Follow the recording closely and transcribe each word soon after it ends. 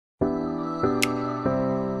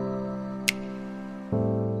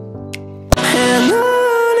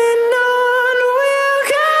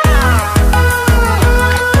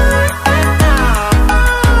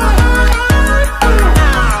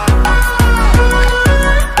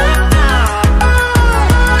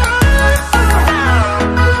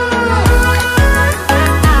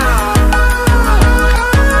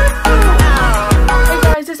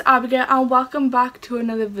Abigail and welcome back to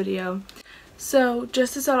another video. So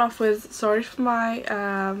just to start off with, sorry for my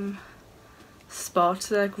spots,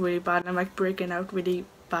 they're like really bad and I'm like breaking out really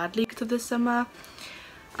badly because of this summer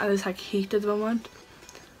and there's like heat at the moment.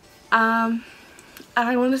 And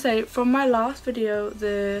I want to say, from my last video,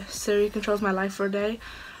 the Siri controls my life for a day,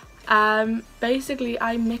 basically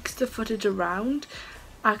I mixed the footage around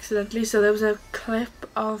accidentally. So there was a clip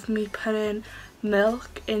of me putting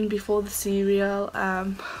milk in before the cereal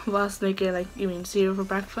whilst making cereal for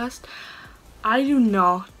breakfast. I do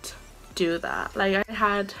not do that. Like, I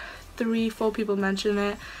had 3-4 people mention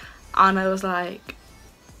it and I was like,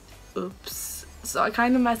 oops. So I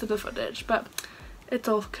kind of messed up the footage, but it's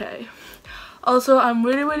okay. Also, I'm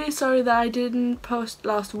really sorry that I didn't post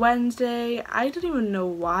last Wednesday. I don't even know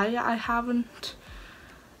why I haven't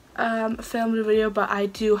filmed a video, but I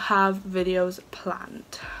do have videos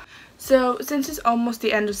planned. So since it's almost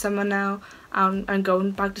the end of summer now, I'm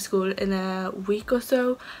going back to school in a week or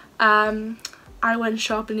so, I went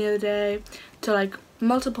shopping the other day to like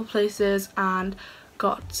multiple places and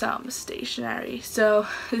got some stationery. So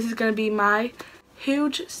this is going to be my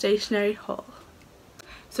huge stationery haul.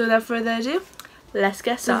 So without further ado, let's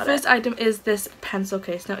get started. The first item is this pencil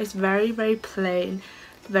case. Now it's very plain,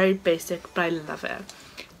 very basic, but I love it.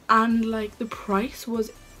 And like the price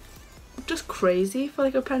was just crazy for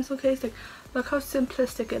like a pencil case. Like, look how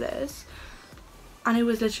simplistic it is, and it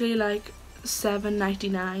was literally like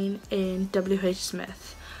 $7.99 in WH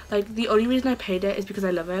Smith. Like, the only reason I paid it is because I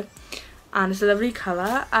love it and it's a lovely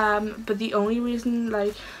colour, but the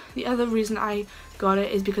other reason I got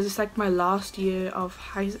it is because it's like my last year of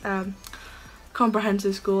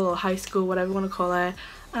comprehensive school or high school, whatever you want to call it,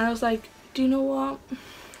 and I was like, do you know what,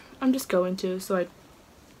 I'm just going to, so I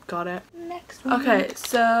got it. Next one. Okay,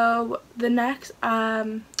 so the next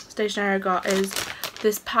stationery I got is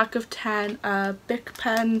this pack of 10 Bic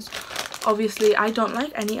pens. Obviously I don't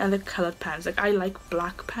like any other coloured pens. Like, I like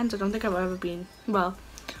black pens. I don't think I've ever been, well,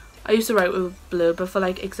 I used to write with blue, but for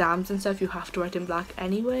like exams and stuff you have to write in black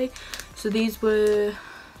anyway. So these were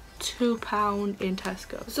 £2 in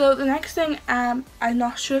Tesco. So the next thing, I'm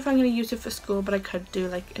not sure if I'm going to use it for school, but I could do,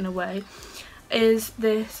 like, in a way, is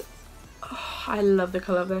this, oh, I love the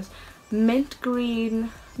colour of this, mint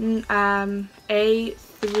green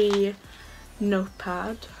A3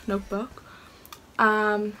 notebook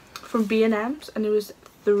from B&M's, and it was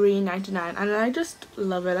 $3.99, and I just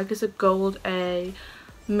love it. Like, it's a gold A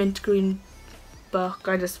mint green book.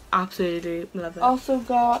 I just absolutely love it. Also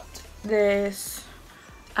got this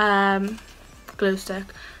glue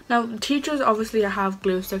stick. Now teachers obviously have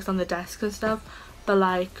glue sticks on the desk and stuff, but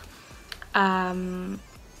like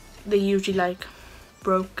they usually like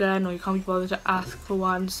broken or you can't be bothered to ask for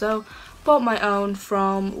one, so bought my own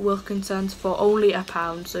from Wilkinson's for only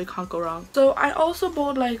 £1, so you can't go wrong. So I also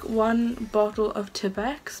bought like 1 bottle of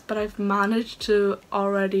Tipex, but I've managed to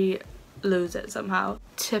already lose it somehow.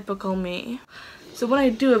 Typical me. So when I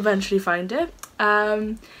do eventually find it,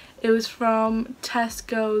 it was from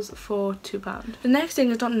Tesco's for £2. The next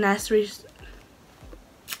thing is not necessary.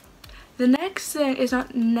 The next thing is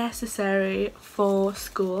not necessary for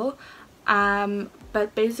school,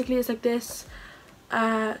 but basically it's like this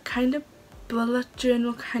kind of bullet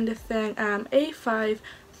journal kind of thing, A5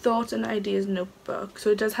 thoughts and ideas notebook.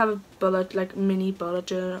 So it does have a bullet, like mini bullet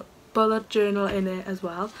journal in it as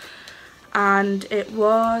well, and it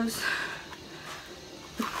was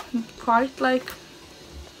quite like,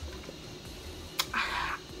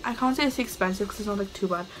 I can't say it's expensive because it's not like too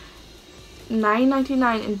bad,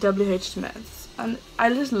 $9.99 in WH Smith's, and I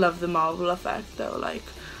just love the marble effect though. Like,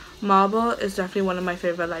 marble is definitely one of my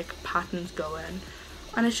favourite like patterns going,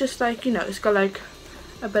 and it's just like, you know, it's got like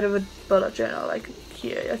a bit of a bullet journal like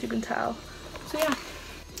here, as you can tell. So yeah,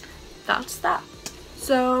 that's that.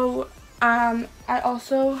 So I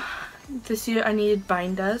also, this year I needed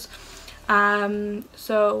binders,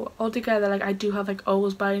 so altogether, like, I do have like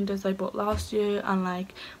old binders I bought last year, and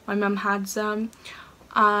like my mum had some.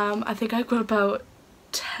 I think I got about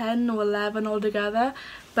 10 or 11 altogether,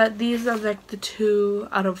 but these are like the 2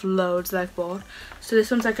 out of loads that I've bought. So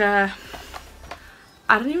this one's like a,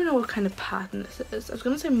 I don't even know what kind of pattern this is. I was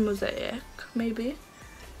gonna say mosaic maybe,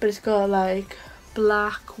 but it's got like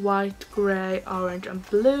black, white, grey, orange and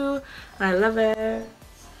blue, and I love it.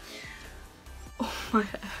 my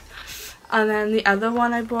hair. And then the other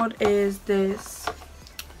one I bought is this,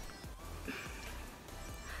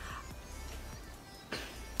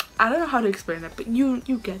 I don't know how to explain it, but you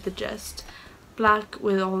get the gist. Black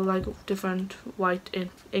with all like different white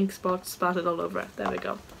ink spots splattered all over it. There we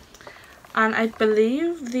go. And I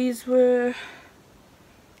believe these were,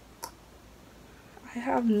 I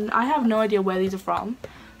have no idea where these are from,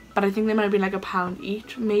 but I think they might have been like £1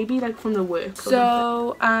 each, maybe like from the work.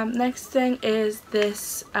 So next thing is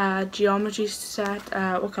this geometry set.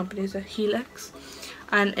 What company is it? Helix,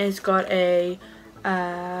 and it's got a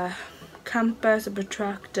compass, a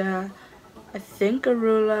protractor, I think a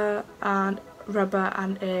ruler, and rubber,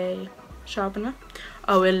 and a sharpener.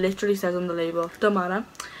 Oh, it literally says on the label, don't matter.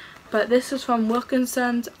 But this is from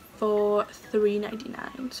Wilkinson's for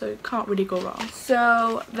 $3.99, so you can't really go wrong.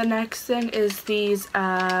 So the next thing is these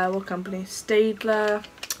what company? Staedtler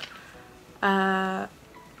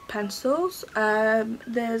pencils.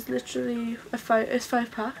 There's literally a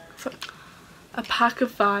pack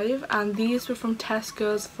of 5, and these were from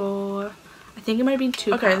Tesco's for, I think it might have been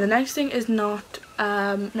 £2. Okay, the next thing is not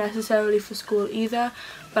necessarily for school either,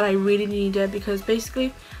 but I really need it because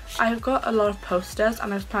basically I've got a lot of posters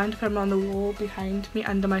and I was planning to put them on the wall behind me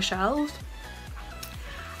under my shelves,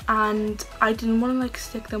 and I didn't want to like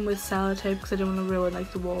stick them with sellotape because I didn't want to ruin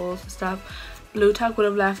like the walls and stuff. Blue tack would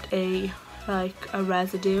have left a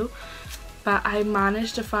residue, but I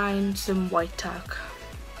managed to find some white tack.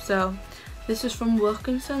 So this is from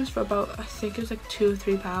Wilkinson's for about, I think it was like £2 or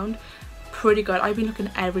 £3. Pretty good. I've been looking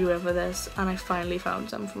everywhere for this and I finally found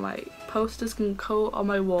some for my posters can go on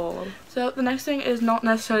my wall. So the next thing is not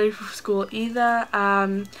necessarily for school either.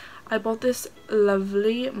 I bought this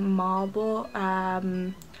lovely marble oh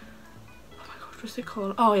my gosh, what's it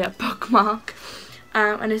called? Oh yeah, bookmark.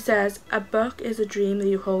 And it says, "A book is a dream that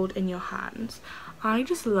you hold in your hands." I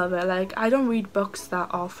just love it. Like, I don't read books that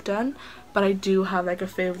often, but I do have like a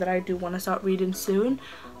favourite that I do want to start reading soon.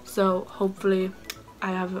 So hopefully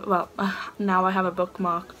I have, well, now I have a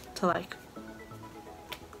bookmark to like,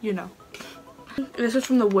 you know. This was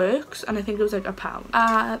from the Works and I think it was like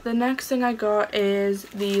 £1. The next thing I got is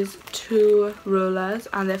these 2 rulers,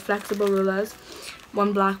 and they're flexible rulers,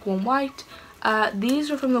 one black, one white. These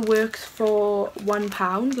were from the Works for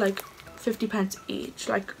 £1, like 50p each,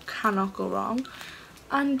 like cannot go wrong.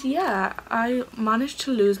 And yeah, I managed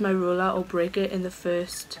to lose my ruler or break it in the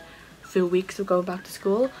first few weeks of going back to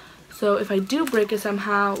school. So if I do break it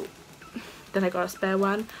somehow, then I got a spare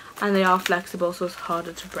one, and they are flexible, so it's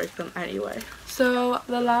harder to break them anyway. So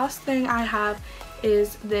the last thing I have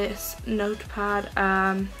is this notepad.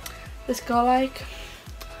 It's got like,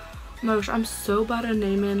 oh my gosh, I'm so bad at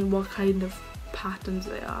naming what kind of patterns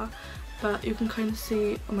they are, but you can kind of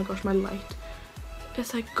see, oh my gosh, my light.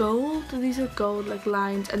 It's like gold, these are gold like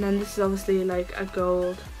lines, and then this is obviously like a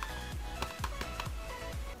gold,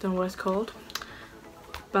 don't know what it's called,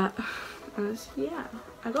 but yeah,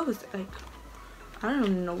 I got this like, I don't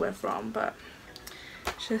even know where from, but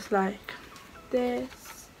it's just like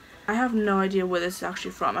this. I have no idea where this is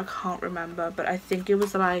actually from, I can't remember, but I think it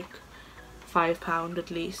was like £5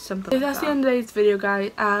 at least, something like that. That's the end of today's video,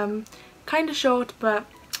 guys. Kind of short, but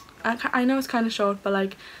I know it's kind of short, but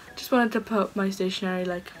like just wanted to put my stationery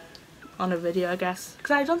like on a video, I guess,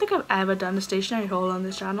 because I don't think I've ever done a stationery haul on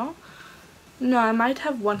this channel. No, I might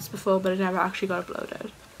have once before, but it never actually got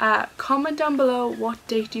uploaded. Comment down below what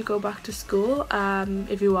date you go back to school,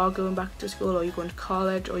 if you are going back to school or you're going to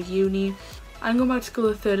college or uni. I'm going back to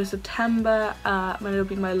school the 3rd of September, when it'll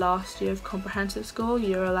be my last year of comprehensive school,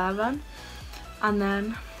 year 11, and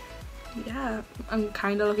then yeah, I'm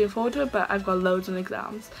kind of looking forward to it, but I've got loads of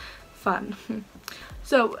exams. Fun.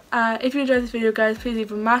 So if you enjoyed this video, guys, please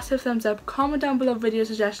leave a massive thumbs up, comment down below video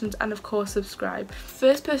suggestions, and of course subscribe.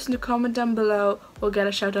 First person to comment down below will get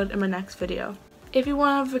a shout out in my next video. If you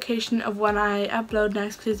want a notification of when I upload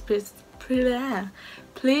next, please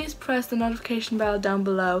press the notification bell down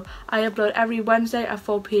below. I upload every Wednesday at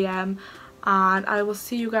 4 PM, and I will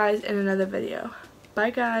see you guys in another video. Bye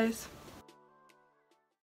guys.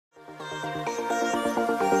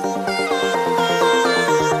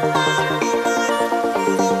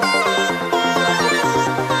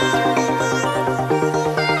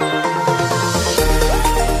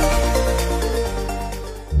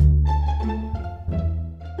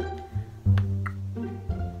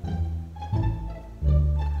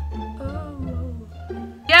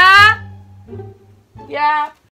 Yeah.